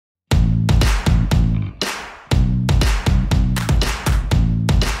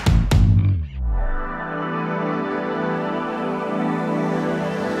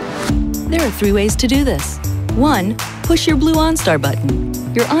There are 3 ways to do this. 1. Push your blue OnStar button.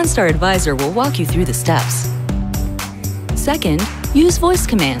 Your OnStar advisor will walk you through the steps. 2nd, use voice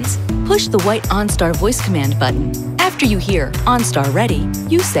commands. Push the white OnStar voice command button. After you hear OnStar ready,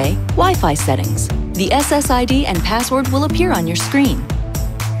 you say Wi-Fi settings. The SSID and password will appear on your screen.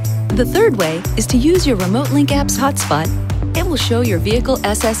 The 3rd way is to use your Remote Link app's hotspot. It will show your vehicle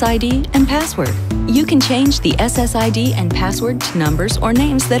SSID and password. You can change the SSID and password to numbers or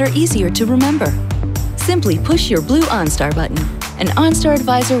names that are easier to remember. Simply push your blue OnStar button. An OnStar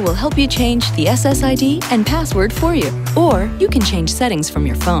advisor will help you change the SSID and password for you. Or you can change settings from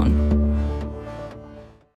your phone.